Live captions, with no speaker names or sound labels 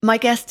My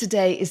guest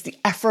today is the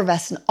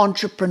effervescent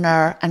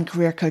entrepreneur and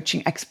career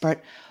coaching expert,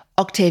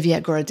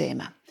 Octavia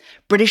Gorodema,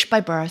 British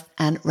by birth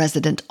and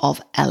resident of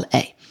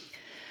LA.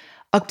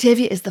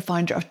 Octavia is the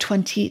founder of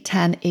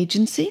 2010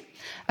 Agency,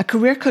 a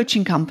career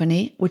coaching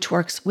company which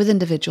works with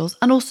individuals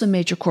and also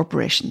major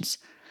corporations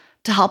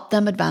to help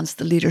them advance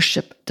the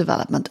leadership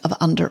development of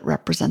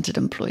underrepresented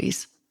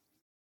employees.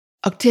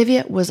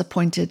 Octavia was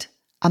appointed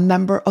a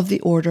member of the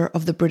Order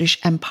of the British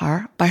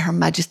Empire by Her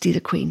Majesty the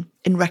Queen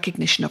in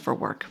recognition of her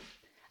work.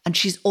 And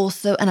she's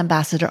also an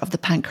ambassador of the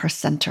Pankhurst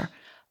Centre,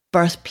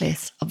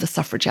 birthplace of the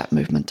suffragette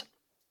movement.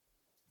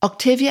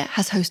 Octavia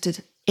has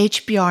hosted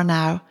HBR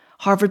Now,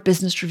 Harvard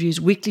Business Review's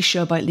weekly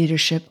show about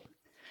leadership.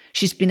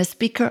 She's been a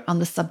speaker on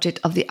the subject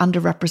of the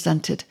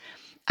underrepresented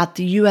at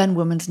the UN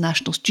Women's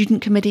National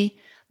Student Committee,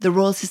 the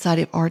Royal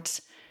Society of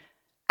Arts,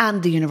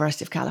 and the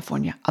University of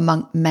California,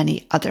 among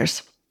many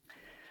others.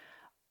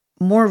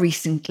 More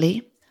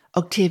recently,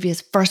 Octavia's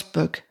first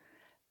book,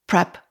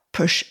 Prep,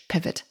 Push,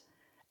 Pivot,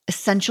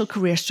 Essential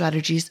Career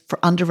Strategies for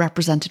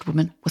Underrepresented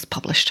Women, was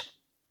published.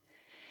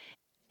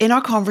 In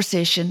our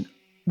conversation,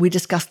 we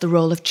discussed the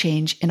role of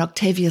change in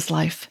Octavia's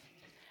life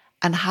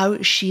and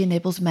how she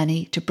enables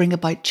many to bring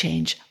about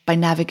change by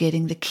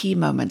navigating the key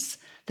moments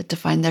that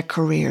define their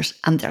careers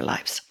and their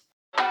lives.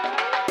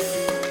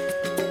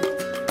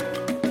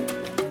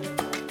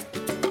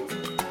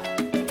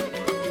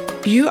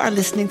 You are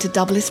listening to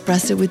Double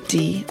Espresso with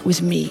Dee,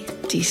 with me,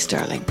 Dee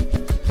Sterling.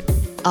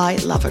 I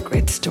love a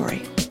great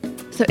story.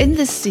 So in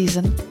this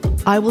season,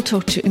 I will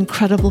talk to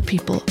incredible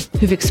people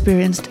who've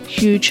experienced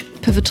huge,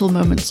 pivotal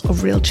moments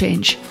of real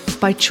change,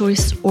 by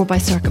choice or by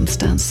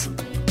circumstance.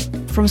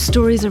 From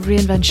stories of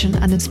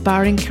reinvention and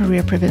inspiring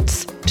career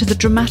pivots to the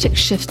dramatic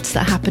shifts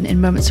that happen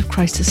in moments of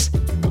crisis,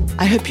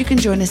 I hope you can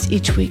join us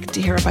each week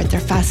to hear about their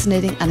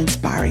fascinating and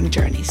inspiring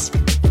journeys.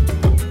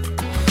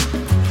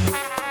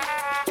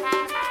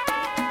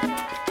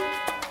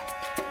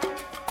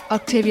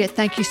 Octavia,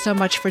 thank you so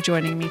much for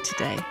joining me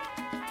today.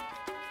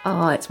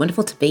 Oh, it's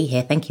wonderful to be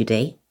here. Thank you,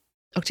 Dee.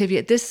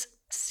 Octavia, this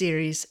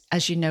series,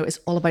 as you know, is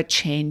all about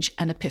change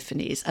and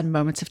epiphanies and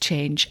moments of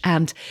change.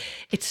 And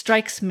it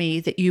strikes me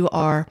that you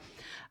are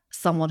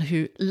someone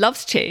who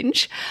loves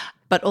change,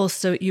 but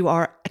also you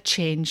are a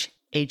change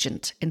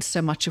agent in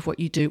so much of what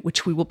you do,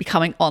 which we will be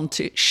coming on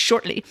to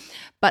shortly.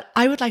 But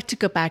I would like to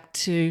go back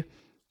to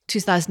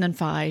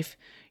 2005.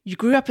 You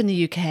grew up in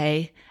the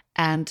UK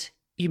and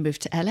you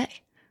moved to LA.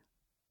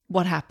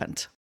 What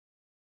happened?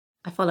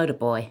 I followed a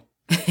boy.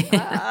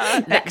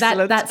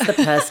 Excellent. That's the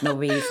personal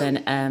reason.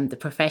 The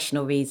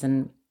professional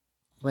reason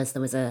was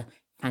there was a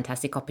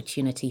fantastic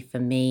opportunity for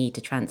me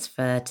to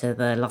transfer to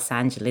the Los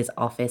Angeles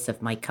office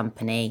of my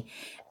company,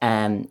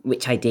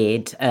 which I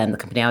did, the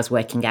company I was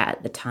working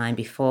at the time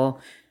before.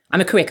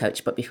 I'm a career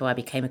coach, but before I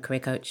became a career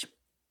coach,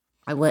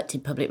 I worked in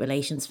public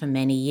relations for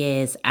many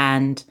years.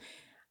 And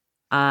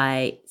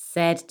I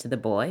said to the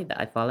boy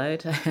that I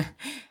followed,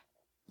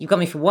 you've got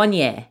me for 1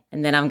 year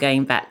and then I'm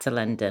going back to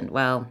London.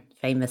 Well,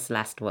 famous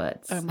last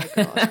words. Oh my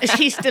God. Is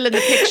he still in the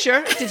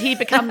picture? Did he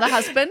become the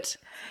husband?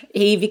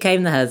 He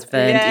became the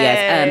husband,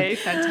 Yay, yes.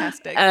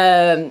 Fantastic.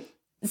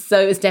 So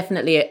it was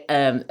definitely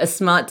a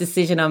smart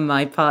decision on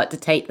my part to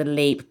take the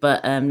leap.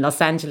 But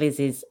Los Angeles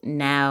is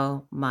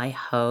now my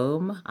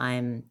home.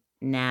 I'm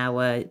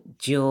now a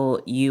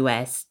dual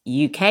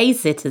US-UK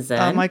citizen.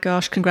 Oh my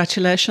gosh,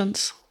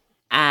 congratulations.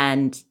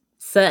 And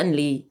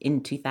certainly in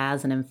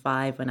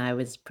 2005, when I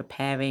was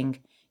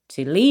preparing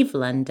to leave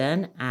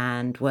London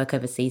and work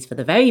overseas for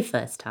the very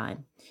first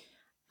time,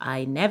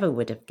 I never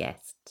would have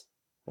guessed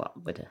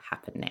what would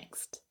happen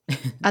next.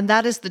 And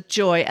that is the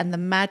joy and the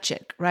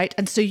magic, right?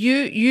 And so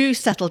you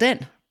settled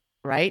in,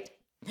 right?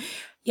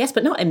 Yes,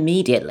 but not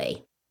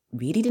immediately.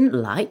 Really didn't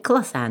like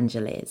Los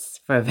Angeles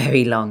for a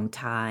very long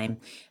time.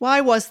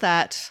 Why was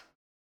that?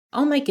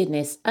 Oh my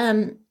goodness.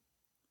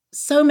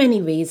 So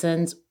many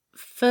reasons.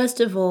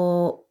 First of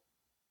all,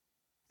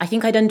 I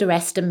think I'd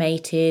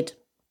underestimated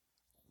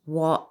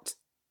what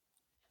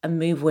a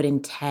move would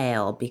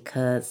entail,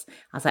 because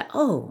I was like,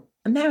 oh,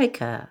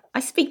 America, I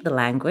speak the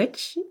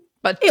language.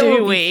 But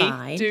do we?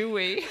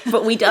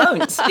 But we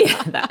don't.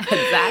 Yeah,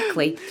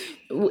 exactly.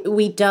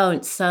 We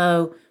don't.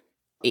 So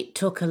it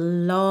took a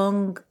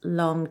long,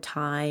 long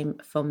time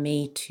for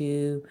me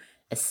to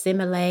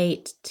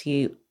assimilate,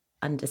 to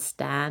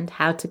understand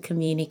how to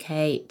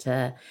communicate,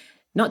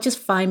 not just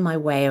find my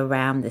way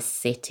around the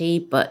city,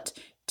 but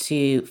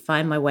to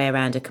find my way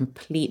around a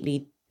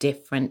completely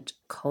different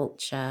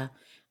culture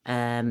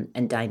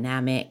and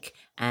dynamic,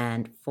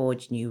 and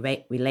forge new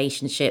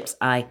relationships.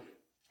 I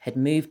had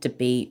moved to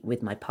be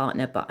with my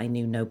partner, but I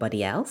knew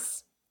nobody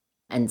else.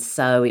 And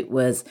so it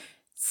was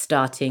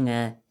starting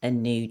a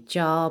new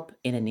job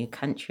in a new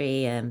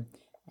country, a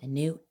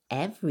new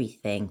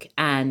everything.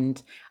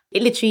 And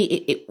it literally,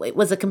 it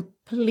was a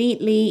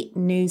completely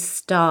new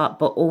start,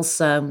 but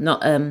also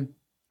not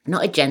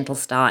a gentle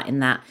start, in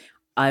that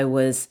I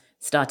was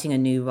starting a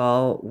new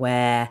role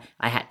where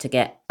I had to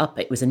get up.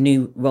 It was a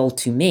new role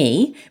to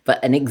me,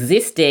 but an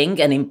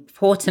existing, an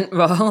important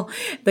role,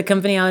 the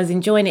company I was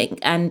enjoying,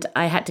 and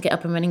I had to get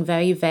up and running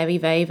very, very,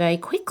 very, very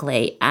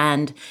quickly.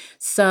 And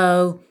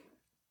so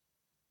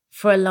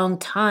for a long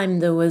time,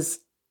 there was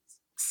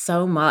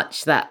so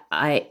much that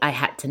I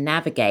had to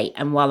navigate.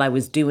 And while I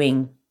was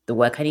doing the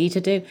work I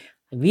needed to do,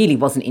 I really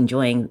wasn't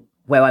enjoying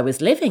where I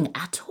was living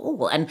at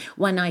all. And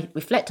when I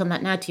reflect on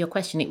that now, to your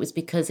question, it was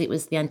because it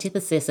was the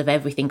antithesis of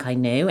everything I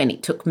knew. And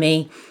it took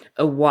me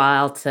a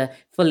while to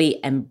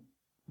fully,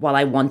 while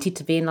I wanted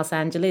to be in Los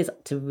Angeles,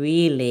 to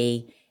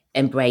really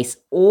embrace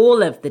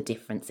all of the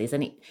differences.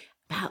 And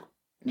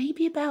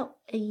maybe about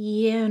a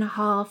year and a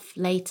half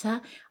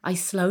later, I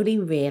slowly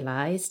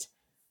realized,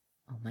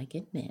 oh my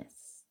goodness,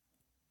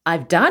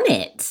 I've done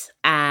it.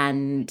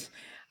 And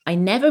I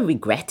never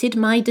regretted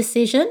my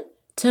decision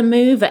to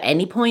move at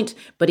any point,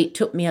 but it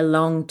took me a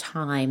long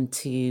time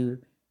to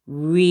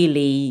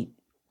really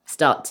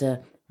start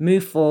to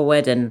move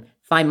forward and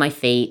find my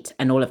feet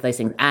and all of those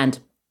things. And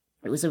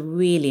it was a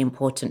really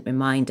important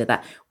reminder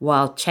that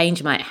while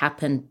change might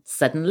happen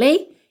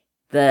suddenly,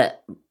 the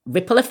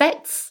ripple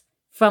effects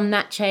from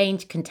that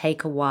change can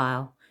take a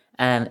while.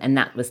 And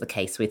that was the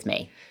case with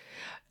me.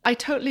 I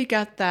totally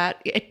get that.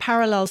 It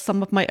parallels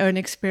some of my own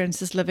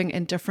experiences living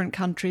in different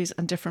countries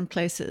and different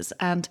places.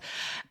 And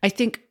I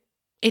think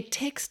it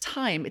takes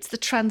time. It's the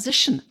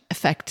transition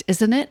effect,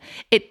 isn't it?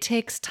 It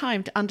takes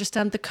time to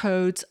understand the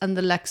codes and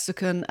the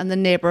lexicon and the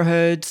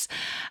neighborhoods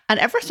and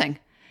everything.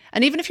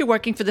 And even if you're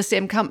working for the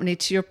same company,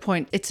 to your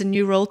point, it's a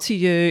new role to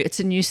you, it's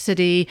a new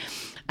city.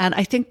 And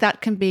I think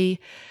that can be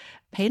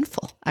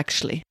painful,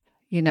 actually,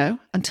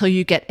 until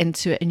you get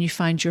into it and you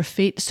find your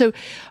feet. So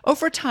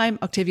over time,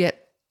 Octavia,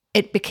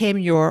 it became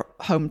your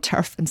home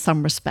turf in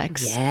some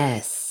respects.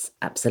 Yes,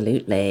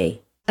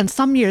 absolutely. And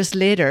some years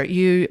later,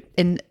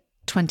 in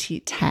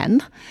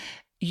 2010,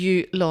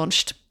 you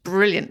launched,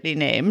 brilliantly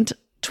named,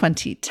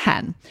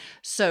 2010.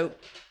 So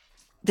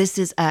this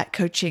is a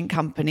coaching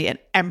company, an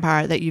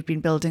empire that you've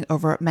been building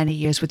over many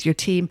years with your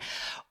team,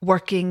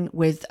 working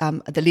with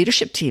the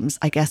leadership teams,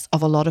 I guess,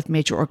 of a lot of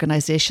major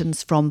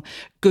organizations from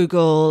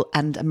Google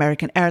and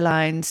American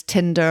Airlines,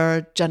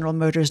 Tinder, General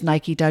Motors,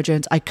 Nike, Dow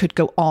Jones. I could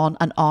go on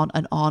and on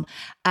and on.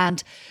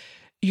 And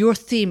your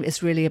theme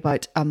is really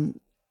about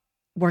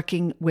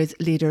working with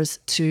leaders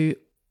to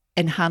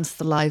enhance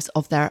the lives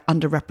of their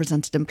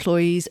underrepresented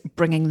employees,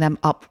 bringing them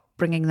up,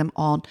 bringing them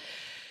on.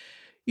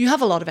 You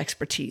have a lot of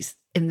expertise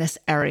in this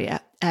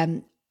area.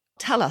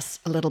 Tell us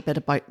a little bit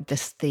about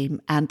this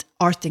theme, and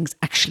are things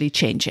actually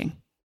changing?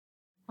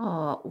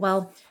 Oh,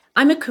 well,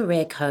 I'm a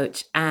career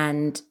coach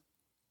and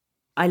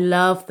I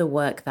love the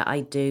work that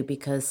I do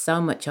because so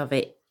much of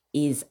it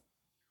is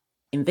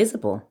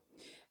invisible.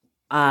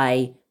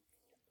 I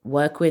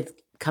work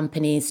with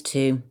companies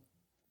to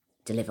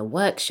deliver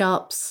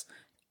workshops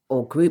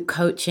or group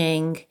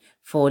coaching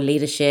for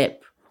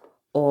leadership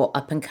or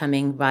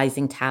up-and-coming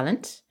rising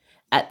talent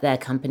at their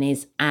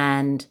companies.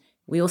 And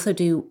we also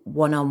do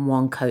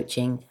one-on-one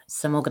coaching.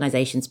 Some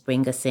organizations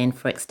bring us in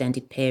for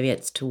extended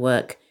periods to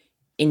work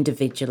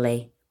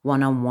individually,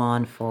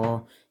 one-on-one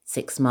for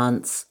 6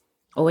 months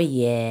or a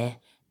year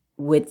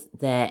with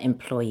their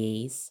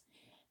employees.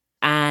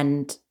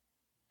 And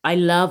I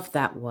love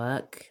that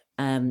work.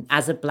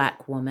 As a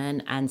Black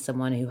woman and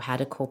someone who had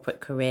a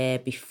corporate career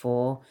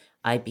before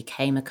I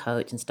became a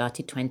coach and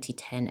started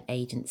 2010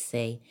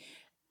 Agency,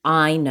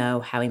 I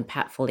know how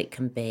impactful it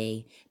can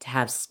be to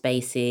have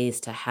spaces,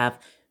 to have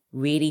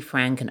really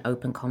frank and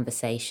open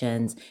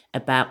conversations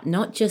about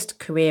not just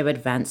career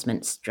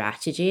advancement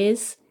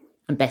strategies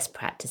and best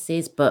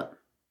practices, but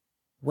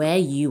where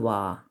you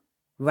are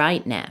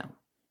right now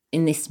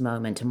in this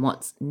moment and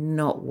what's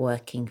not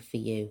working for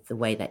you the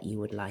way that you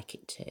would like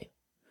it to,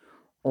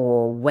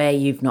 or where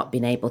you've not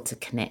been able to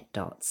connect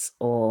dots,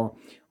 or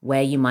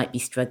where you might be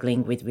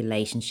struggling with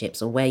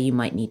relationships, or where you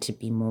might need to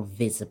be more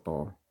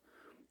visible,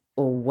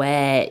 or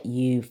where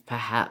you've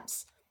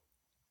perhaps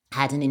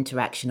had an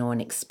interaction or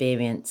an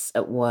experience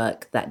at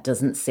work that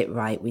doesn't sit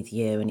right with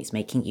you and it's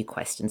making you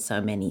question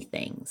so many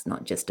things,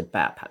 not just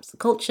about perhaps the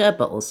culture,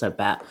 but also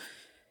about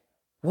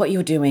what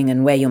you're doing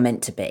and where you're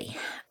meant to be.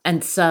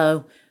 And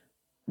so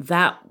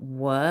that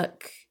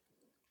work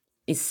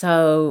is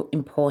so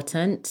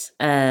important,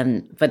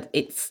 but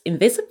it's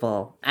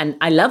invisible. And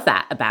I love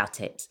that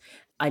about it.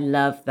 I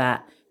love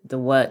that the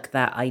work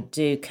that I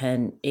do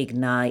can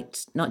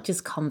ignite not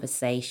just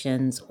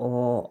conversations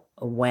or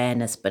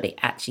awareness, but it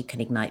actually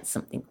can ignite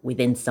something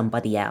within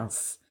somebody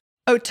else.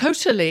 Oh,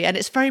 totally. And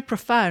it's very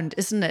profound,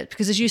 isn't it?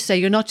 Because as you say,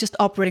 you're not just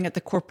operating at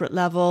the corporate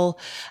level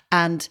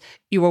and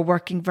you are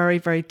working very,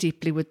 very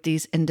deeply with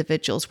these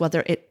individuals,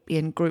 whether it be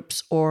in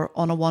groups or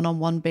on a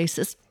one-on-one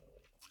basis.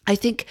 I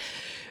think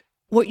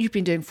what you've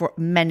been doing for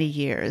many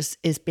years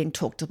is being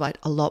talked about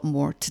a lot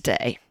more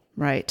today,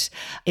 right?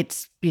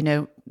 It's,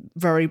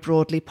 very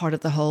broadly part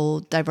of the whole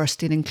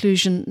diversity and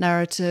inclusion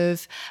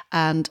narrative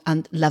and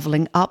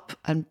leveling up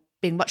and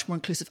being much more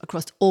inclusive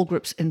across all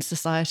groups in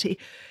society.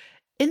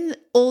 In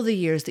all the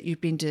years that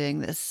you've been doing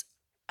this,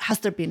 has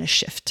there been a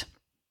shift?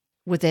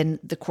 within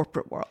the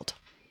corporate world?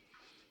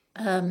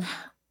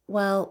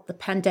 Well, the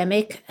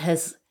pandemic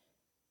has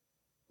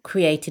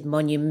created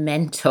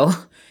monumental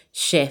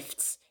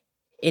shifts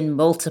in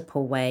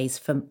multiple ways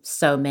for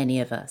so many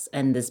of us.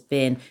 And there's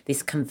been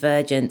this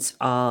convergence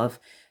of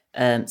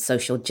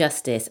social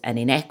justice and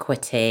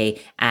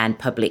inequity and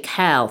public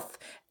health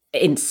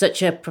in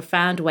such a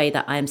profound way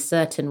that I'm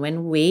certain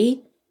when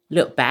we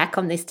look back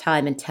on this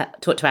time and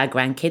talk to our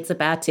grandkids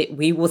about it,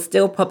 we will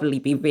still probably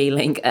be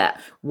reeling at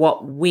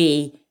what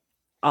we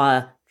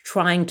are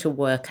trying to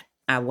work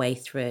our way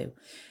through.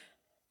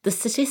 The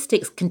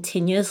statistics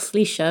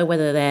continuously show,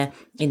 whether they're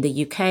in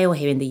the UK or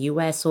here in the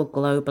US or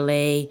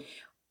globally,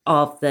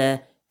 of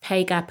the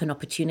pay gap and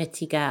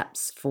opportunity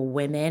gaps for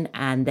women,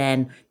 and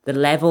then the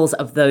levels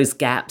of those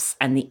gaps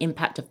and the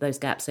impact of those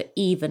gaps are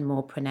even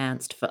more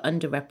pronounced for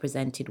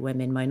underrepresented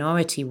women,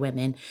 minority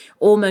women,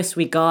 almost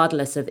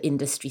regardless of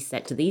industry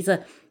sector. These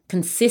are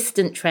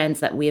consistent trends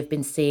that we have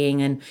been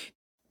seeing.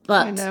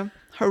 But I know,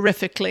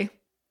 horrifically.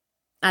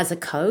 As a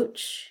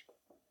coach,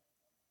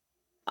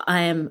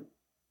 I am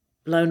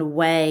blown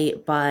away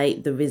by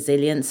the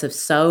resilience of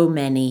so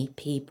many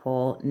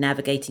people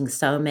navigating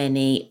so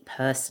many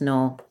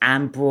personal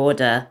and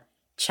broader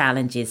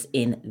challenges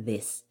in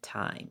this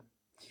time.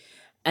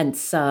 And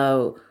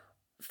so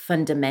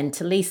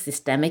fundamentally,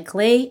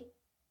 systemically,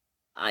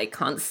 I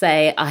can't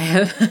say I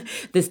have,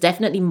 there's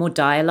definitely more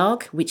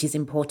dialogue, which is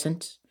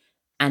important.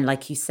 And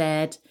like you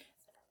said,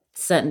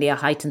 certainly a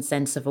heightened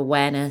sense of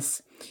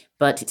awareness,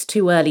 but it's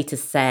too early to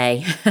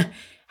say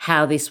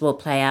how this will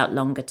play out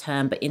longer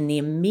term. But in the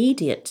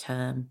immediate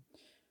term,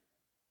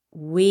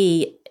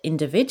 we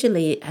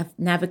individually have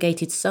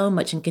navigated so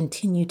much and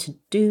continue to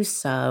do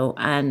so.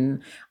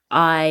 And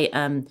I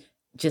am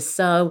just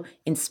so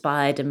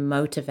inspired and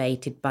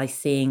motivated by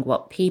seeing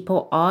what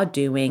people are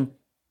doing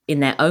in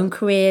their own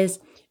careers,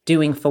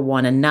 doing for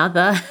one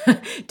another,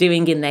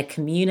 doing in their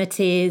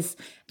communities,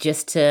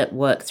 just to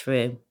work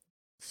through.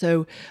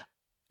 So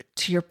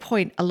to your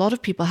point, a lot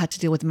of people had to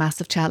deal with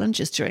massive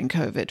challenges during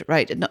COVID,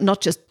 right? Not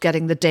just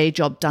getting the day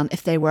job done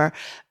if they were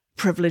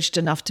privileged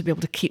enough to be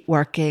able to keep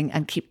working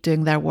and keep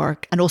doing their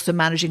work, and also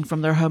managing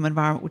from their home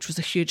environment, which was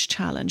a huge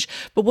challenge.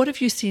 But what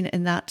have you seen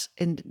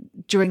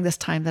during this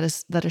time that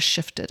has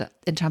shifted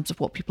in terms of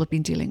what people have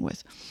been dealing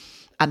with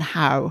and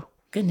how?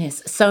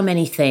 Goodness, so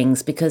many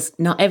things, because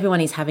not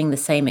everyone is having the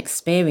same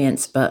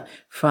experience, but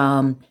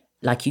from,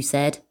 like you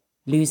said,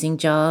 losing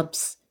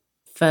jobs,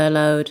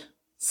 furloughed,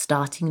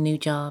 starting new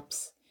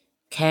jobs,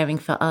 caring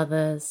for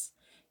others,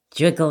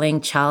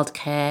 juggling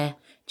childcare,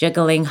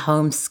 juggling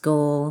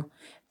homeschool,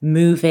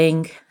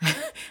 moving,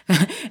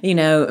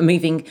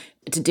 moving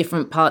to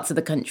different parts of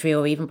the country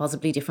or even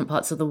possibly different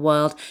parts of the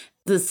world.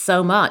 There's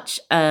so much.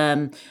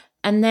 And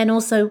then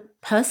also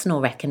personal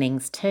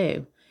reckonings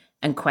too,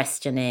 and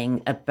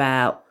questioning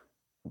about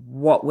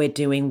what we're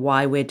doing,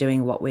 why we're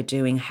doing what we're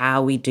doing,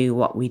 how we do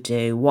what we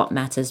do, what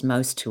matters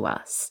most to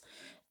us.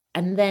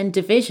 And then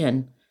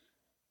division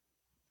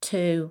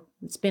too.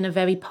 It's been a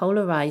very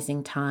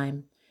polarizing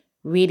time,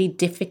 really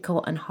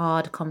difficult and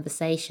hard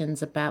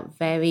conversations about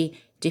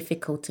very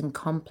difficult and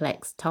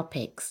complex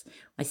topics.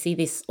 I see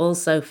this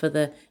also for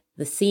the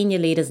senior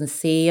leaders and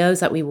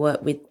CEOs that we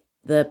work with.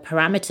 The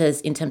parameters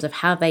in terms of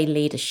how they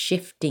lead are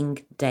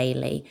shifting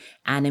daily,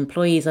 and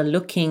employees are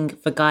looking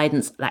for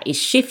guidance that is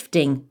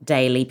shifting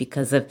daily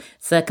because of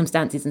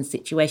circumstances and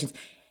situations.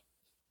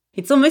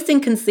 It's almost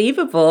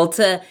inconceivable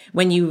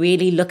when you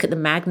really look at the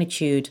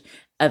magnitude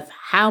of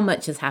how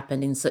much has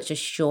happened in such a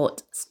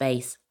short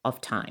space of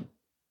time.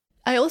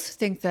 I also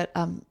think that,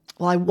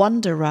 I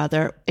wonder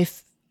rather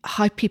if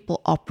how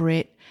people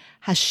operate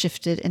has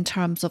shifted in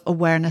terms of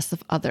awareness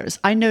of others.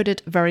 I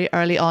noted very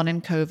early on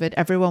in COVID,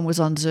 everyone was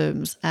on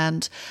Zooms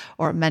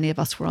or many of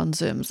us were on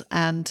Zooms.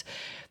 And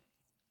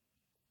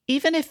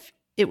even if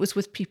it was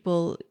with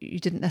people you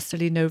didn't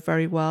necessarily know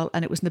very well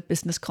and it was in a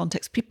business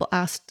context, people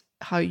asked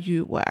how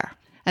you were.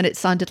 And it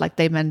sounded like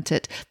they meant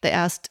it. They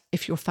asked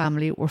if your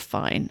family were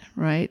fine,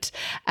 right?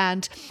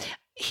 And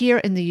here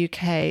in the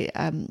UK,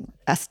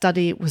 a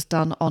study was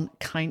done on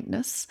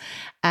kindness.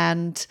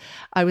 And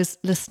I was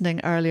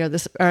listening early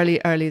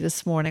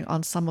this morning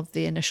on some of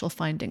the initial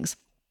findings.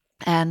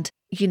 And,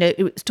 it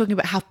was talking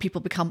about how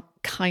people become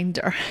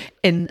kinder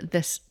in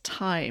this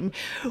time.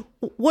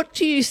 What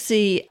do you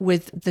see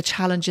with the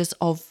challenges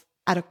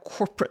at a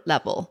corporate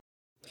level?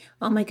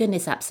 Oh my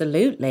goodness,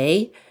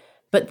 absolutely.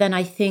 But then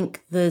I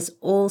think there's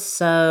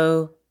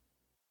also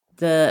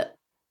the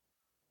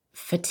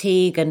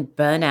fatigue and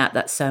burnout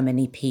that so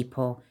many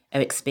people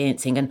are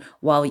experiencing. And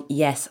while,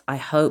 yes, I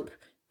hope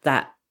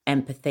that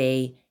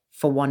empathy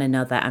for one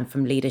another and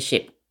from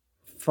leadership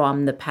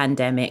from the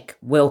pandemic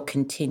will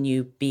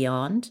continue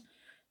beyond,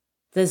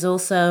 there's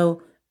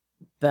also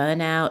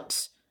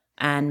burnout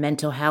and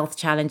mental health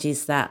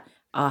challenges that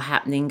are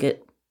happening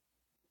at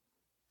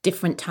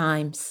different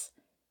times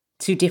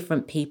to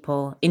different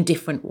people in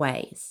different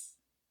ways.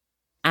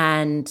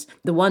 And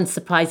the one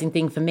surprising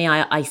thing for me,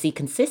 I see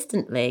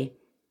consistently,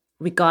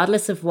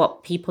 regardless of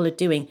what people are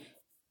doing,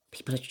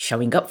 people are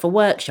showing up for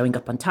work, showing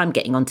up on time,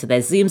 getting onto their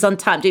Zooms on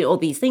time, doing all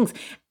these things.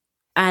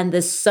 And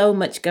there's so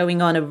much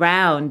going on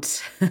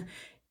around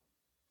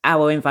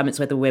our environments,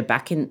 whether we're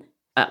back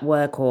at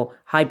work or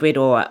hybrid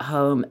or at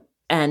home.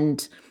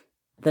 And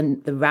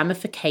the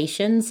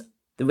ramifications,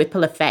 the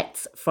ripple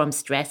effects from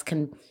stress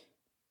can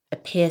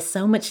appear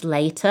so much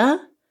later.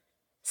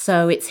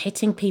 So it's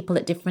hitting people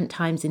at different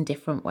times in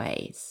different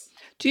ways.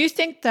 Do you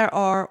think there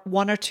are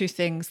one or two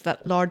things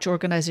that large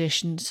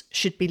organizations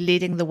should be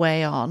leading the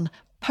way on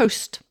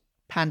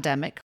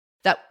post-pandemic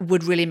that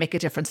would really make a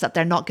difference, that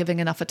they're not giving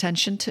enough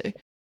attention to?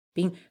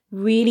 Being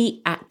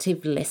really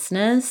active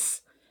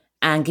listeners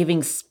and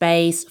giving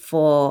space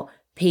for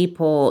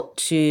people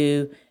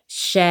to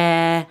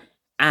share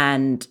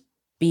and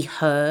be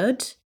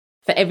heard.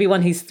 For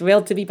everyone who's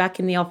thrilled to be back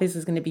in the office,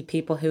 there's going to be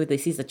people who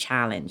this is a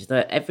challenge.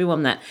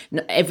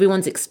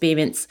 Everyone's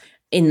experience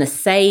in the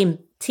same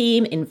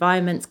team,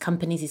 environments,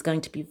 companies is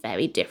going to be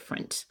very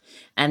different.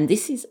 And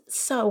this is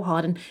so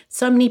hard. And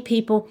so many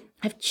people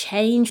have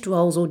changed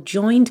roles or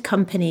joined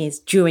companies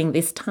during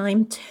this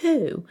time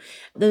too.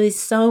 There is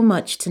so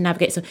much to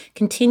navigate. So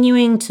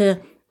continuing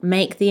to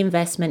make the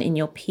investment in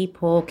your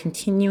people,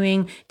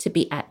 continuing to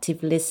be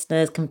active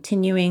listeners,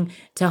 continuing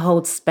to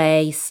hold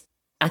space,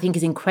 I think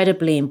is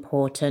incredibly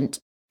important.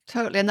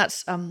 Totally. And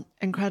that's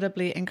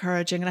incredibly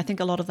encouraging. And I think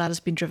a lot of that has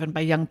been driven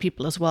by young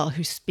people as well,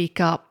 who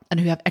speak up and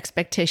who have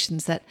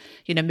expectations that,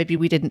 maybe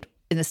we didn't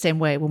in the same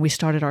way when we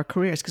started our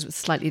careers, because it was a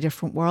slightly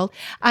different world.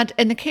 And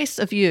in the case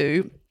of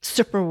you,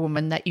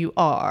 superwoman that you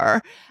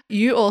are,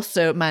 you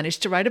also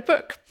managed to write a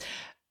book,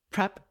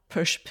 Prep,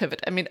 Push,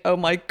 Pivot. I mean, oh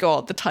my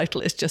God, the title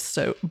is just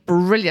so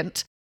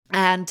brilliant.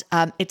 And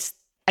it's,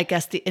 I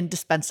guess, the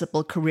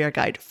indispensable career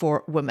guide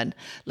for women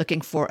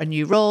looking for a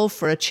new role,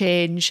 for a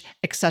change,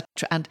 etc.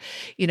 And,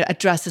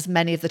 addresses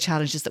many of the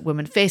challenges that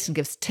women face and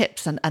gives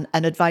tips and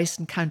advice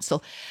and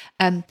counsel.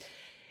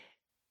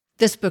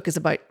 This book is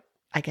about,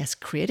 I guess,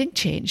 creating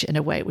change in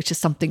a way, which is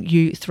something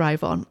you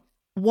thrive on.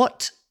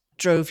 What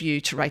drove you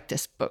to write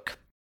this book?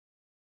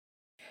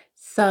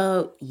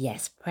 So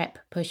yes, Prep,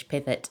 Push,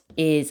 Pivot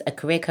is a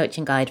career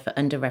coaching guide for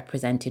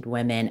underrepresented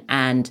women.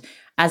 And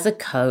as a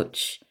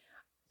coach,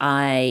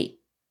 I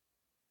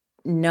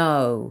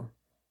know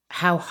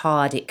how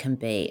hard it can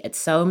be at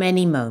so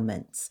many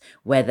moments,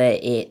 whether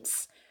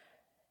it's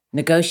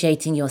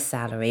negotiating your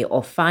salary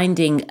or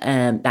finding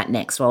that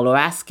next role or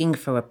asking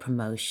for a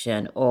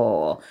promotion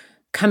or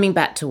coming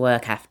back to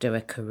work after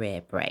a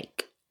career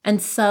break.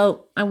 And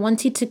so I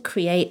wanted to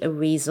create a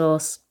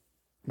resource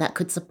that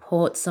could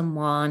support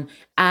someone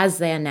as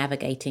they're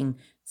navigating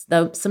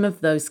some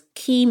of those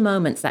key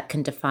moments that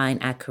can define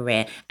our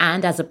career.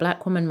 And as a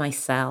Black woman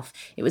myself,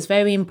 it was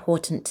very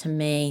important to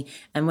me.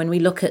 And when we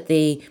look at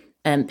the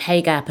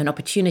pay gap and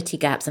opportunity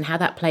gaps and how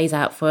that plays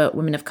out for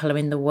women of color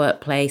in the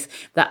workplace,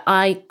 that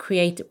I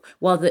create,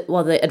 while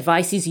the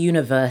advice is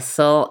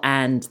universal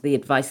and the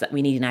advice that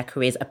we need in our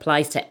careers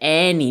applies to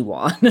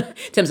anyone in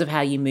terms of how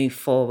you move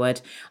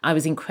forward, I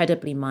was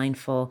incredibly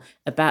mindful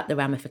about the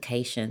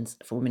ramifications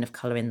for women of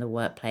color in the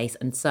workplace.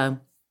 And so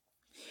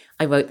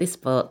I wrote this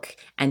book,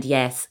 and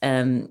yes,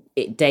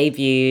 it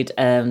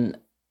debuted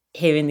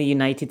here in the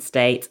United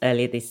States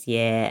earlier this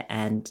year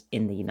and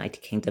in the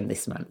United Kingdom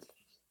this month.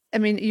 I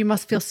mean, you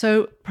must feel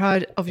so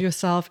proud of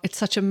yourself. It's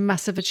such a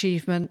massive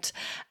achievement.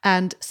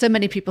 And so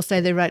many people say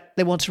they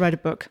want to write a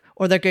book,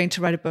 or they're going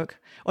to write a book,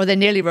 or they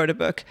nearly wrote a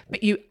book,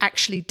 but you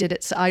actually did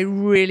it. So I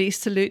really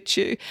salute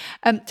you.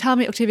 Tell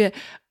me, Octavia,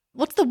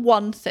 what's the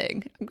one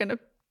thing, I'm going to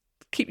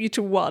keep you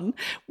to one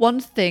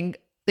thing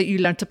that you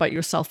learned about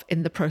yourself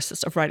in the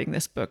process of writing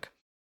this book?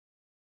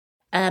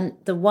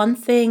 The one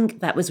thing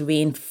that was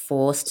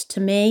reinforced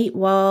to me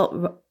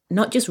while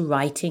not just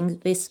writing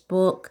this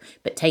book,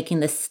 but taking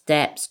the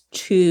steps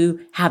to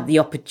have the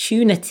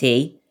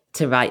opportunity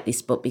to write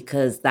this book,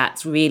 because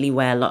that's really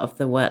where a lot of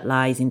the work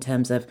lies in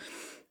terms of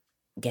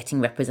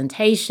getting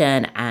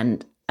representation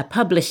and a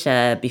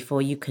publisher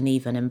before you can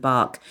even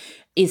embark,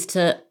 is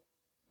to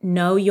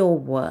know your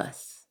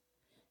worth,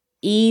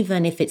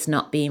 even if it's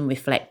not being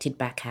reflected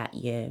back at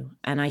you.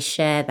 And I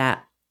share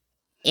that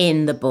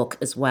in the book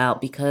as well,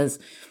 because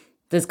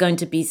there's going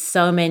to be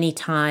so many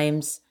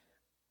times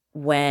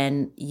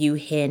when you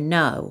hear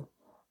no,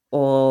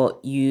 or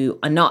you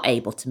are not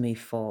able to move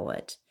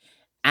forward,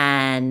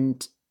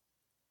 and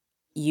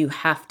you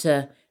have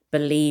to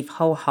believe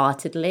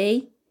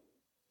wholeheartedly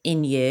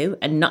in you,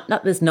 and not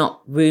there's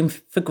not room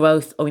for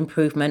growth or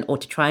improvement or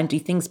to try and do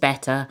things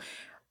better,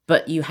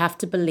 but you have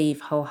to believe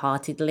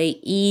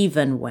wholeheartedly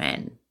even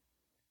when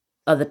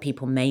other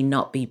people may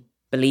not be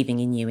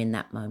believing in you in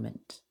that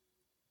moment.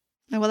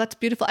 Oh, well, that's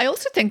beautiful. I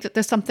also think that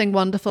there's something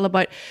wonderful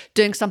about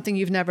doing something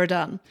you've never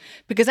done.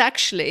 Because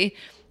actually,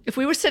 if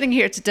we were sitting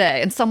here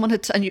today and someone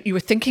had, and you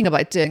were thinking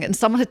about doing it, and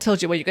someone had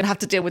told you, well, you're going to have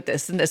to deal with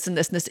this and this and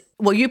this and this,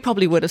 well, you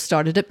probably would have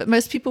started it, but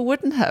most people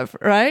wouldn't have,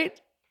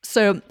 right?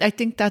 So I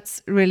think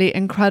that's really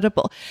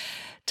incredible.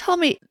 Tell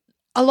me,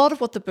 a lot of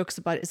what the book's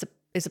about is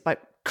is about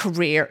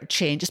career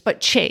change. It's about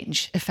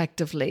change,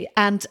 effectively.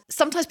 And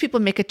sometimes people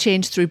make a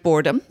change through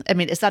boredom. I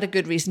mean, is that a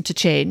good reason to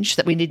change,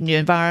 that we need a new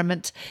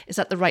environment? Is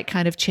that the right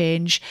kind of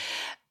change?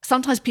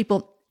 Sometimes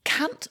people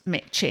can't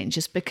make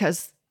changes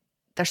because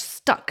they're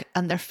stuck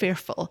and they're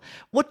fearful.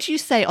 What do you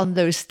say on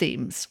those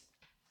themes?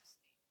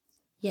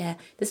 Yeah,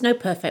 there's no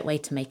perfect way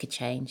to make a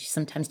change.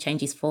 Sometimes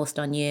change is forced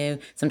on you.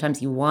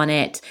 Sometimes you want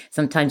it.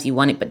 Sometimes you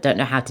want it but don't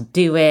know how to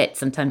do it.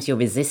 Sometimes you're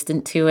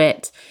resistant to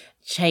it.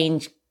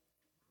 Change,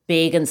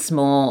 big and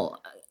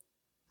small,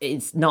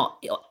 it's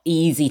not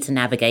easy to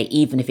navigate,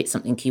 even if it's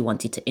something you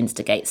wanted to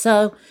instigate.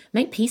 So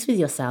make peace with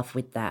yourself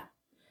with that.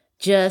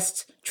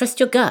 Just trust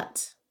your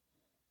gut.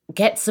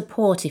 Get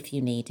support if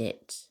you need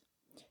it.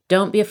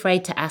 Don't be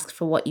afraid to ask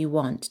for what you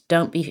want.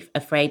 Don't be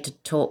afraid to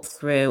talk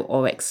through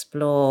or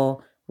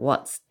explore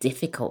what's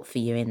difficult for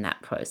you in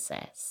that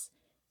process.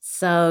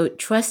 So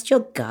trust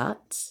your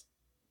gut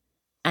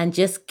and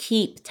just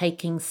keep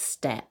taking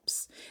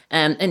steps.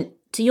 And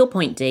to your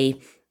point,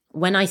 Dee,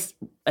 when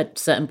at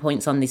certain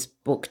points on this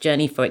book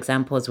journey, for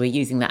example, as we're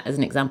using that as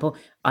an example,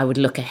 I would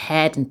look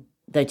ahead and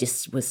there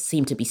just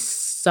seemed to be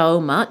so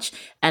much.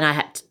 And I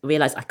had to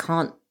realize I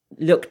can't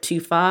look too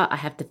far. I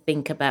have to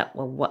think about,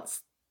 well,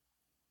 what's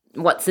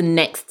the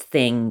next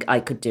thing I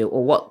could do,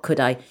 or what could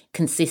I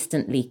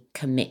consistently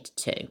commit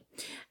to?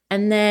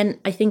 And then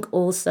I think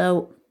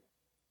also,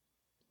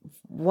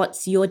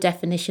 what's your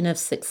definition of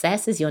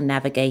success as you're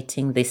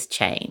navigating this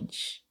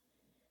change?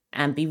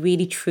 And be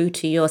really true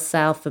to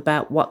yourself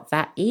about what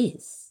that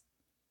is.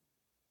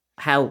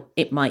 How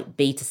it might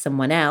be to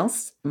someone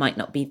else might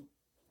not be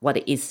what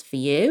it is for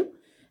you,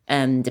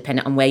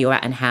 depending on where you're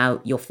at and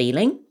how you're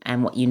feeling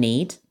and what you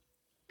need.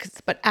 It's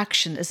about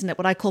action, isn't it?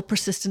 What I call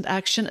persistent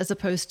action, as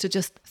opposed to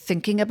just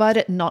thinking about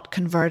it, not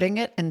converting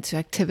it into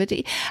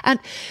activity. And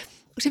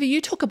Octavia,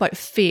 you talk about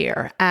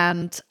fear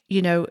and,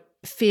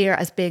 fear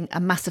as being a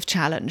massive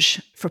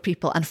challenge for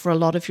people and for a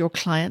lot of your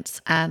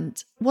clients.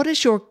 And what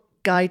is your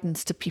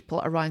guidance to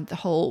people around the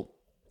whole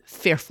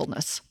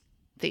fearfulness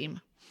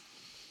theme?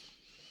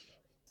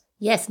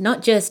 Yes,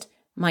 not just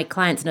my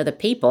clients and other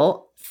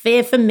people.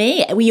 Fear for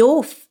me. We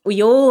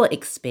all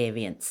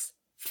experience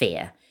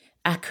fear.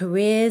 Our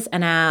careers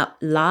and our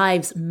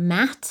lives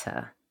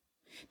matter.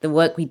 The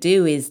work we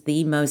do is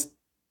the most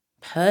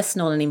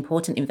personal and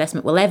important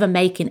investment we'll ever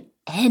make in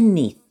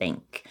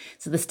anything.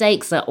 So the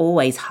stakes are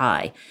always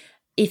high.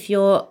 If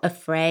you're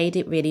afraid,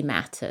 it really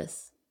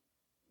matters.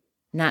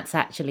 And that's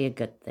actually a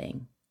good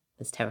thing,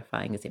 as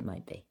terrifying as it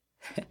might be.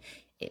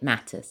 It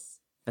matters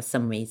for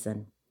some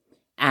reason.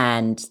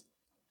 And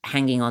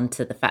hanging on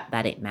to the fact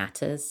that it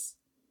matters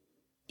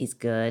is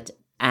good.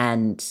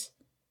 And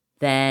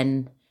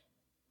then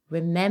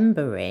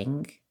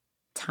remembering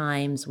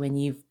times when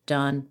you've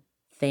done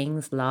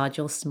things, large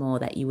or small,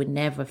 that you would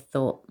never have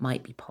thought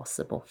might be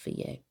possible for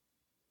you.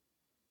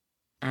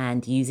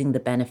 And using the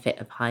benefit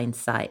of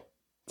hindsight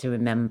to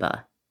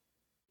remember.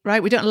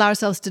 Right. We don't allow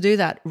ourselves to do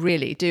that,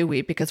 really, do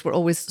we? Because we're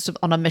always sort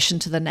of on a mission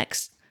to the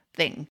next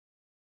thing.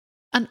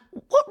 And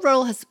what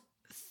role has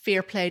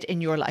fear played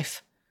in your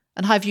life?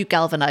 And how have you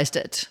galvanized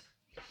it?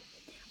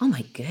 Oh,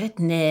 my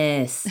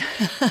goodness.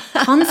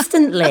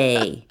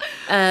 Constantly.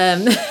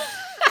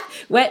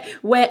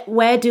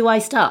 Where do I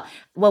start?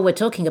 Well, we're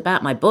talking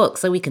about my book,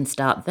 so we can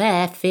start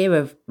there. Fear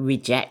of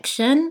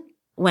rejection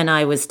when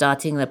I was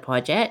starting the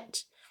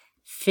project.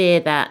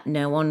 Fear that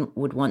no one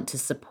would want to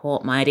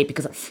support my idea,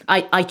 because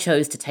I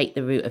chose to take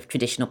the route of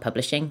traditional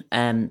publishing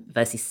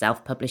versus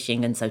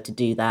self-publishing. And so to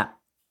do that,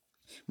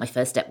 my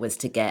first step was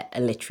to get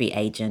a literary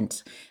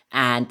agent.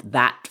 And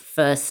that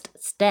first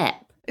step...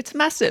 It's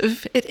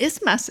massive. It is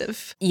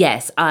massive.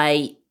 Yes,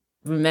 I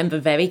remember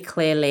very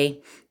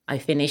clearly I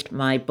finished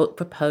my book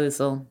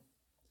proposal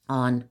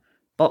on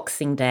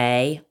Boxing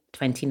Day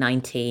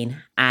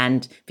 2019.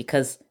 And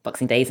because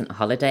Boxing Day isn't a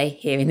holiday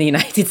here in the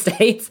United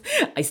States,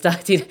 I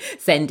started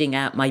sending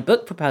out my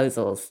book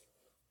proposals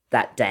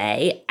that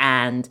day.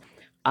 And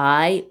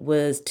I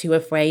was too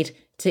afraid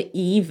to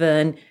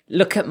even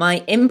look at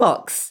my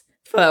inbox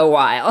for a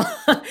while.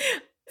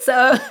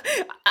 So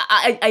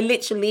I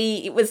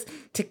literally, it was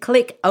to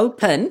click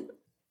open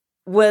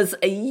was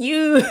a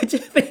huge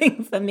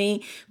thing for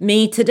me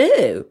to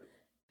do.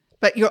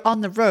 But you're on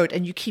the road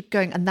and you keep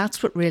going, and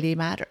that's what really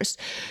matters.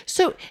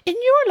 So in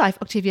your life,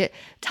 Octavia,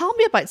 tell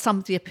me about some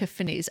of the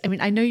epiphanies. I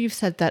mean, I know you've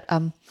said that,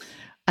 and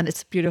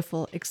it's a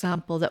beautiful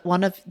example, that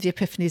one of the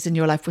epiphanies in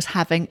your life was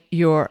having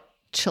your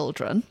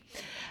children.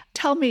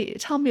 Tell me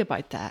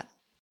about that.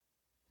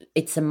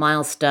 It's a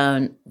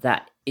milestone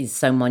that is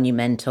so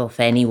monumental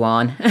for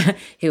anyone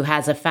who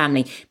has a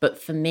family.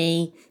 But for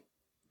me,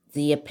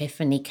 the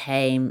epiphany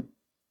came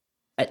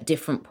at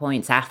different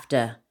points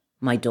after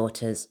my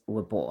daughters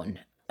were born.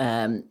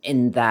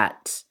 In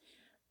that,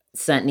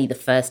 certainly the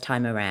first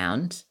time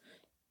around,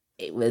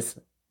 it was,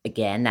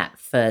 again, that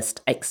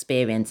first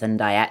experience,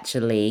 and I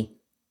actually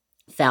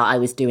felt I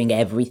was doing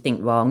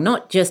everything wrong,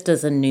 not just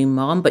as a new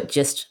mom, but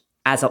just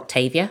as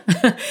Octavia.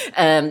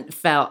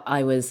 Felt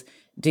I was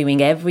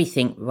doing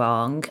everything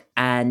wrong,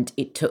 and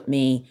it took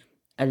me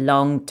a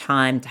long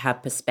time to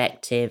have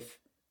perspective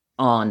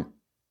on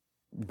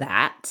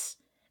that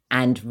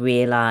and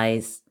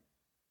realize,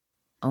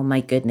 oh my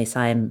goodness,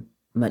 I am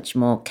much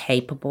more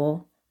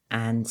capable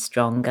and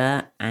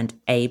stronger and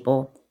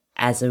able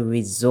as a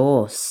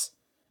result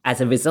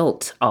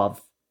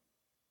of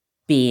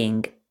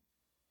being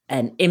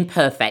an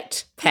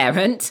imperfect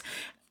parent.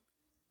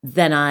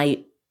 Then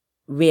I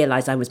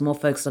realized I was more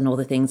focused on all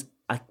the things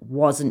I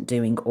wasn't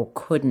doing or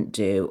couldn't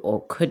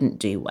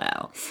do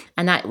well.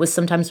 And that was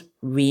sometimes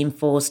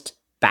reinforced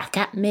back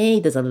at me.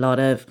 There's a lot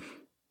of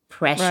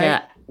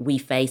pressure we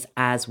face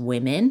as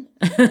women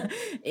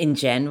in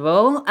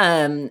general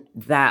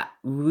that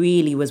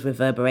really was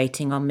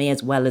reverberating on me,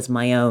 as well as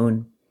my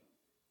own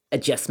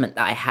adjustment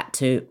that I had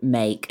to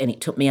make. And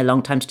it took me a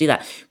long time to do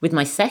that. With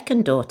my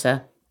second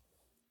daughter,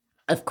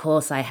 of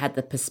course, I had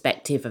the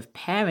perspective of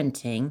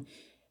parenting,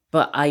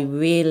 but I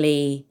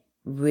really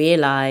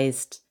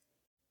realized,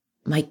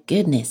 my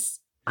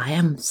goodness, I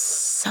am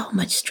so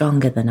much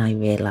stronger than I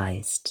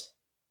realized.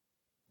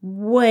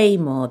 Way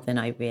more than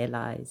I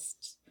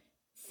realized.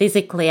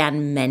 Physically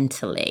and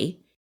mentally.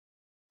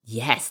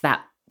 Yes,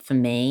 that for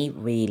me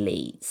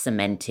really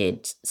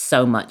cemented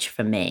so much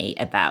for me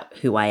about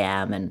who I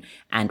am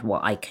and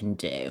what I can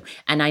do.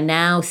 And I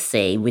now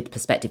see with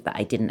perspective that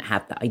I didn't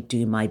have, that I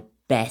do my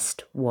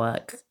best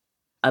work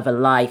of a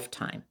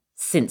lifetime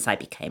since I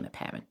became a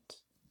parent.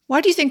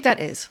 Why do you think that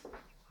is?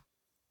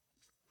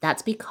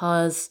 That's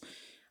because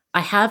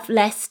I have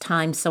less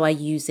time, so I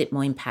use it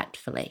more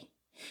impactfully.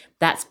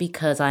 That's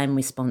because I'm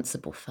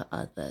responsible for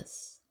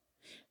others.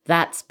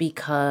 That's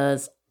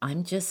because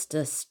I'm just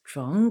a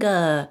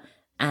stronger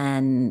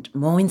and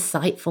more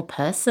insightful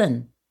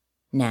person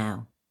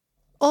now.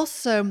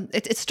 Also,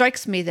 it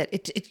strikes me that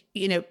it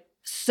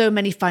so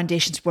many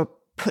foundations were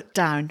put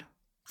down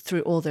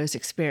through all those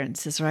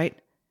experiences, right?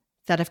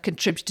 That have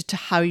contributed to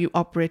how you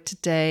operate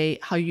today,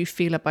 how you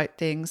feel about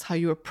things, how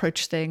you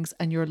approach things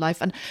in your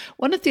life. And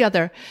one of the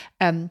other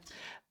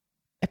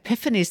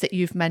epiphanies that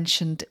you've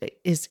mentioned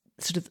is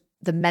sort of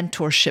the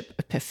mentorship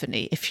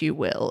epiphany, if you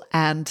will.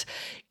 And,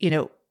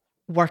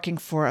 working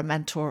for a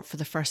mentor for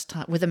the first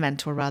time, with a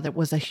mentor rather,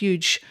 was a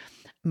huge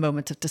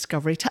moment of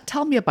discovery.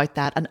 Tell me about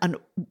that and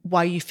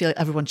why you feel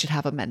everyone should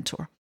have a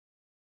mentor.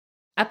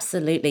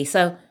 Absolutely.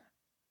 So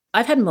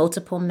I've had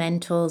multiple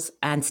mentors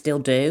and still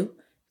do.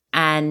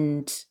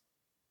 And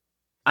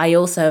I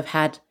also have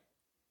had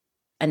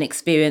an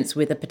experience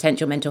with a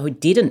potential mentor who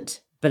didn't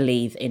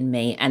believe in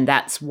me. And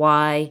that's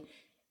why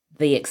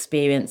the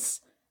experience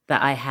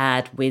that I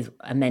had with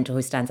a mentor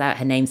who stands out,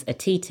 her name's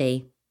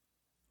Atiti,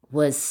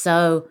 was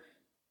so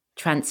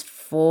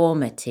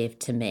transformative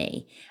to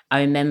me.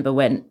 I remember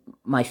when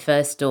my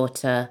first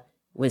daughter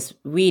was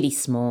really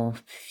small, a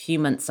few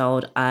months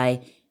old,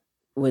 I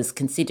was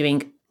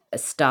considering a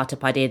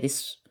startup idea.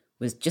 This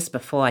was just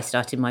before I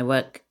started my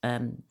work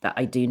that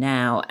I do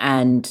now.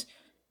 And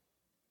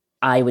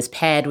I was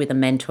paired with a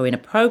mentor in a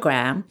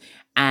program,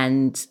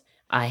 and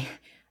I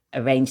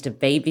arranged a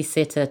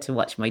babysitter to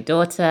watch my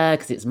daughter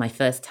because it was my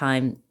first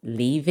time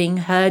leaving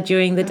her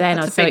during the day. And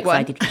I was so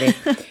excited for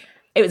this.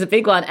 It was a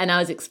big one. And I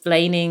was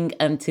explaining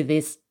to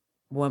this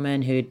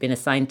woman who'd been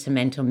assigned to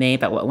mentor me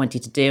about what I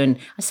wanted to do. And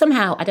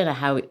somehow, I don't know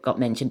how it got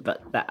mentioned,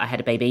 but that I had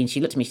a baby. And she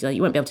looked at me, she's like,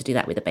 you won't be able to do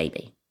that with a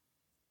baby.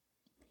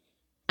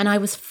 And I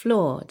was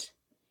floored.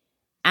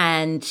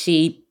 And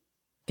she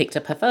picked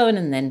up her phone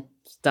and then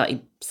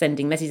started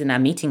sending messages, and our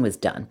meeting was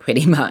done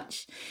pretty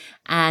much.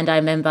 And I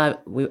remember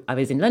I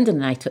was in London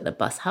and I took the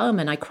bus home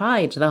and I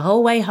cried the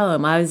whole way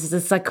home. I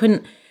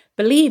couldn't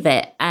believe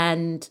it.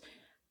 And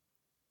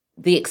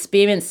the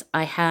experience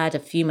I had a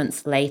few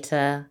months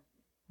later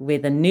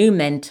with a new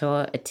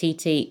mentor,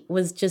 Atiti,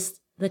 was just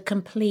the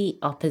complete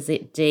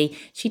opposite.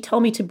 She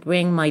told me to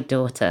bring my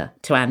daughter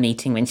to our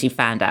meeting when she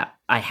found out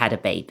I had a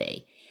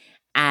baby.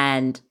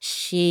 And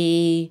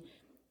she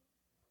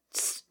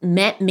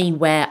met me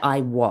where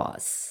I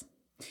was.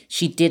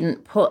 She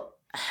didn't put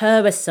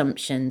her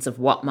assumptions of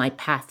what my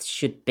path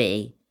should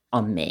be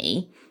on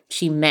me.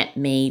 She met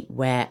me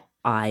where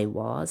I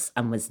was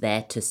and was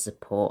there to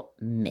support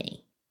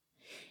me.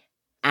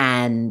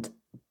 And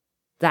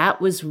that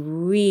was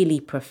really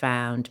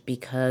profound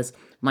because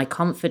my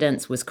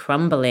confidence was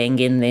crumbling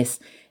in this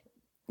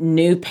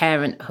new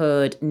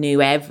parenthood,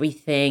 new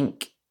everything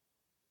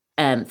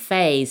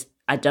phase.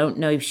 I don't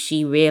know if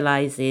she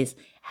realizes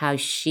how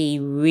she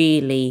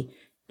really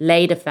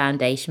laid a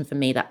foundation for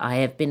me that I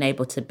have been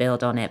able to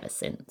build on ever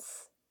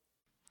since.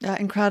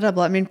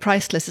 Incredible. I mean,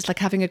 priceless. It's like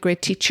having a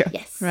great teacher,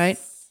 yes, right?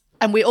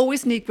 And we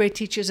always need great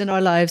teachers in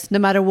our lives, no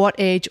matter what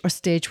age or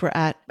stage we're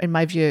at, in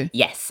my view.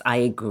 Yes, I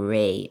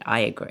agree.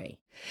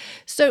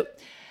 So,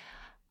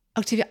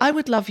 Octavia, I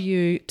would love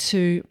you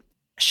to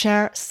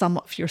share some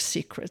of your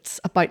secrets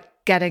about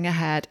getting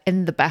ahead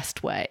in the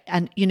best way.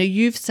 And,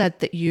 you've said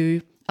that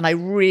you, and I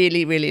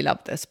really, really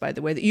love this, by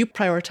the way, that you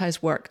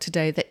prioritize work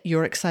today that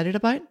you're excited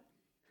about.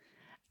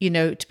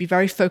 To be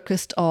very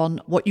focused on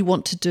what you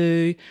want to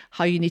do,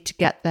 how you need to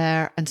get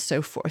there, and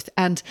so forth.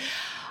 And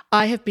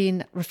I have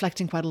been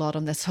reflecting quite a lot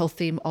on this whole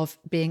theme of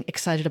being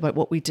excited about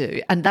what we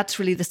do. And that's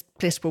really this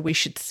place where we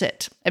should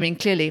sit. I mean,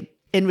 clearly,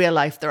 in real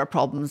life, there are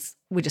problems.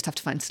 We just have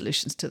to find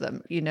solutions to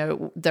them.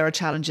 There are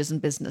challenges in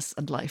business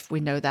and life. We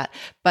know that.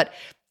 But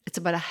it's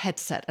about a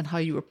headset and how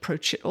you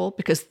approach it all,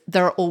 because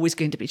there are always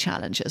going to be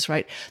challenges,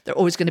 right? There are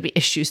always going to be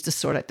issues to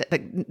sort out.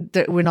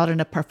 We're not in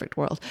a perfect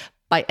world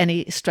by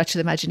any stretch of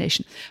the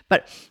imagination.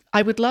 But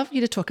I would love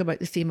you to talk about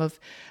the theme of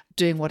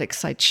doing what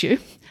excites you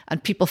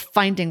and people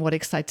finding what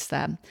excites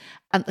them,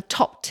 and the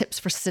top tips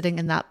for sitting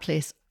in that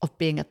place of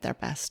being at their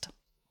best.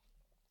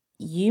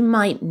 You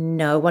might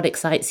know what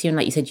excites you, and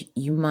like you said,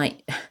 you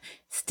might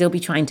still be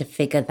trying to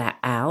figure that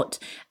out.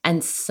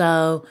 And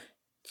so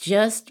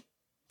just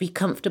be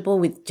comfortable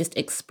with just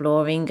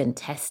exploring and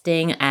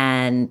testing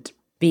and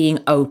being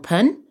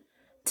open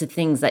to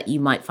things that you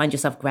might find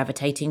yourself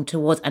gravitating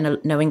towards, and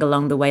knowing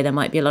along the way there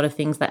might be a lot of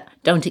things that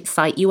don't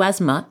excite you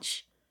as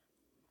much,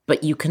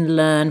 but you can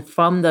learn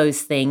from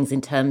those things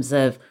in terms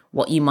of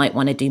what you might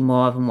want to do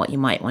more of and what you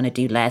might want to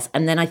do less.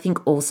 And then I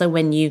think also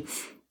when you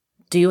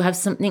do have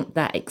something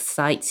that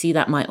excites you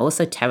that might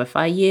also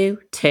terrify you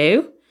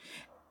too,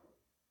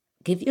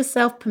 give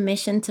yourself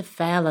permission to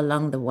fail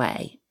along the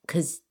way,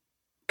 because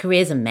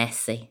careers are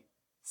messy,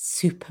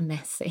 super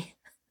messy,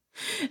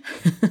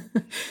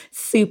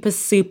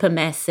 super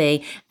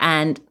messy.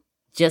 And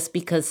just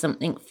because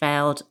something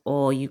failed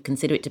or you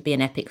consider it to be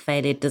an epic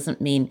failure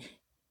doesn't mean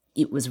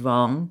it was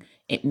wrong.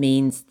 It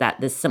means that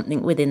there's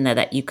something within there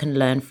that you can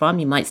learn from.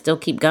 You might still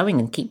keep going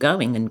and keep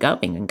going and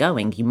going and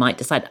going. You might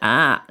decide,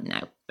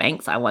 no,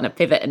 thanks, I want to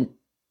pivot and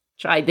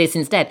try this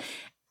instead.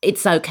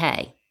 It's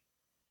okay.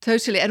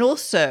 Totally. And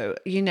also,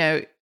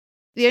 the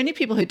only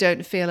people who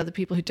don't fail are the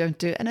people who don't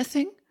do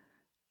anything.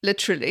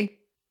 Literally.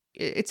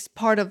 It's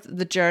part of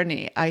the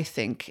journey, I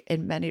think,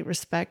 in many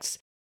respects.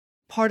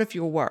 Part of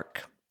your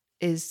work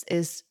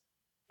is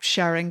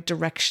sharing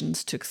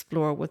directions to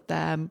explore with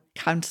them,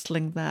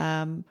 counseling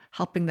them,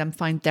 helping them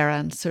find their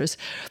answers.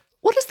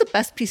 What is the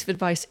best piece of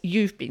advice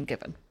you've been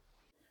given?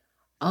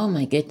 Oh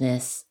my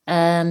goodness.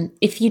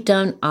 If you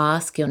don't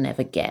ask, you'll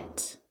never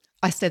get.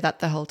 I say that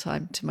the whole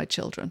time to my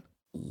children.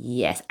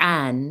 Yes.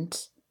 And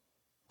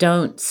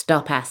don't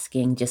stop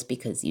asking just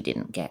because you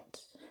didn't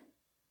get.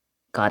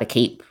 Gotta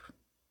keep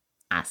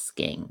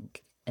asking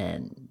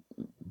and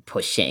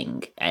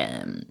pushing,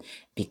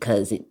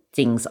 because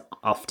things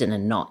often are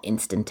not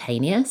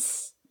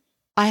instantaneous.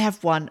 I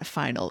have one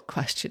final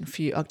question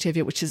for you,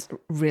 Octavia, which is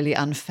really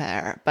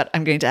unfair, but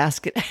I'm going to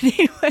ask it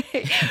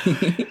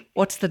anyway.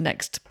 What's the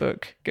next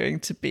book going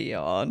to be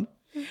on?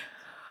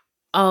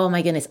 Oh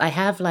my goodness. I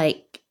have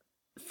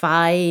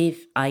 5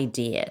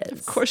 ideas.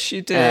 Of course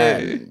you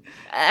do.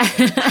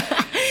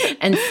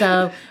 And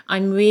so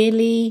I'm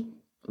really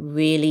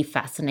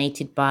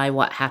fascinated by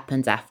what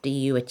happens after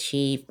you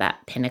achieve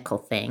that pinnacle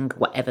thing,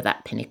 whatever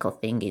that pinnacle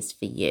thing is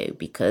for you,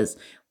 because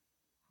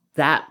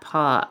that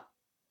part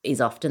is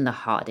often the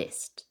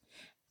hardest.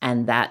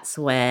 And that's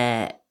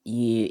where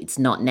it's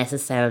not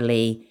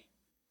necessarily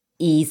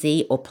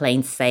easy or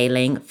plain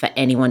sailing for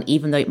anyone,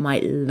 even though it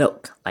might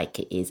look like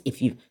it is.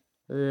 If you've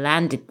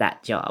landed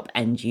that job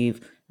and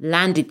you've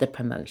landed the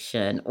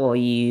promotion, or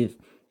you've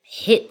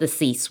hit the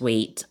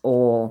C-suite,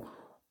 or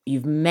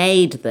you've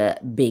made the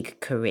big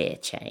career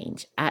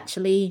change,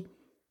 actually,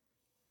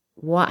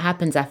 what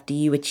happens after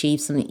you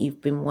achieve something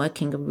you've been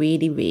working a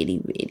really,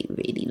 really, really,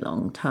 really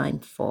long time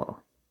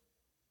for?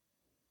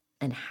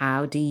 And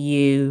how do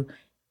you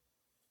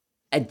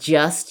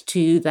adjust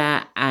to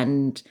that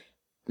and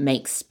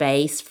make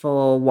space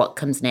for what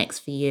comes next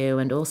for you,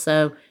 and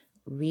also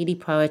really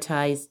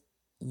prioritize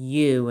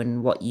you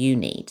and what you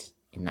need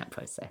in that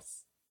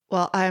process?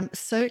 Well, I'm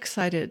so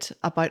excited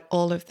about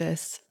all of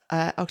this.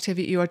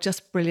 Octavia, you are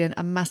just brilliant,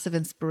 a massive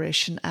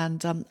inspiration,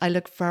 and I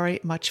look very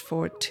much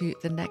forward to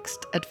the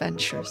next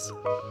adventures.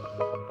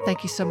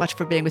 Thank you so much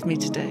for being with me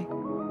today.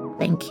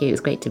 Thank you. It's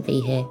great to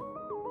be here.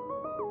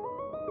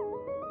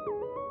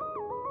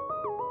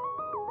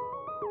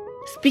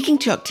 Speaking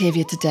to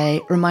Octavia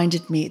today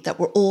reminded me that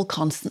we're all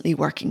constantly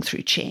working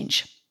through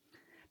change.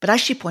 But as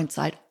she points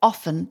out,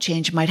 often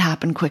change might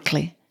happen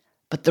quickly,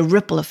 but the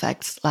ripple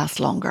effects last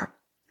longer,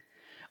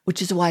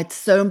 which is why it's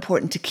so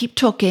important to keep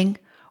talking,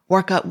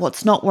 work out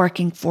what's not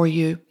working for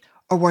you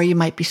or where you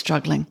might be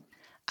struggling,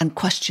 and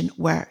question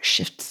where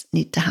shifts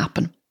need to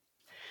happen.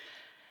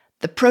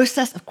 The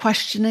process of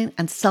questioning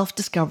and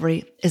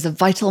self-discovery is a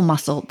vital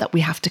muscle that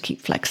we have to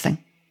keep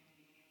flexing.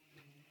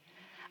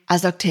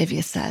 As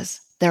Octavia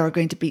says, there are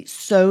going to be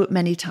so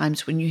many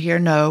times when you hear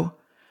no,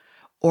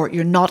 or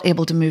you're not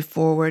able to move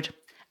forward,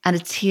 and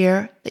it's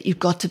here that you've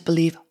got to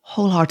believe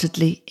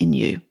wholeheartedly in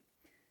you,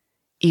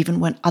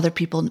 even when other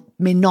people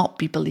may not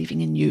be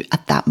believing in you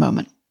at that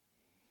moment.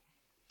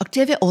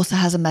 Octavia also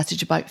has a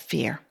message about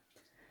fear.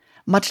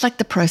 Much like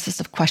the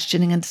process of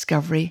questioning and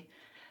discovery,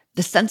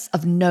 the sense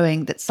of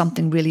knowing that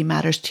something really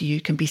matters to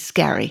you can be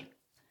scary,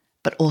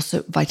 but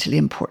also vitally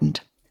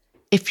important.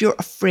 If you're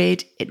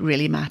afraid it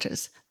really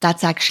matters,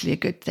 that's actually a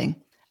good thing,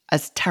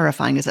 as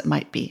terrifying as it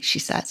might be, she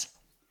says.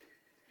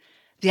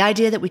 The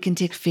idea that we can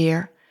take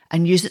fear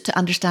and use it to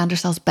understand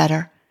ourselves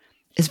better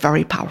is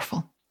very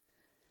powerful.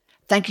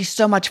 Thank you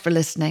so much for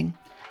listening.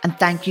 And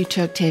thank you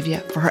to Octavia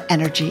for her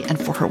energy and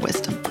for her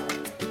wisdom.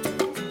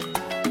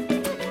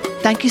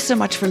 Thank you so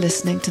much for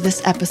listening to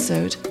this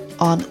episode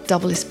on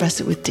Double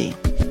Espresso with Dee.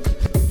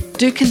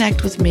 Do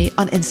connect with me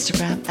on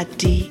Instagram at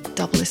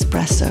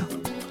 @DoubleEspresso.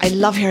 I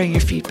love hearing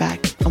your feedback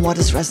and what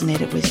has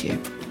resonated with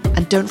you.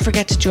 And don't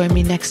forget to join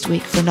me next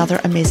week for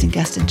another amazing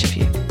guest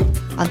interview.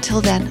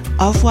 Until then,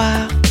 au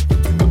revoir.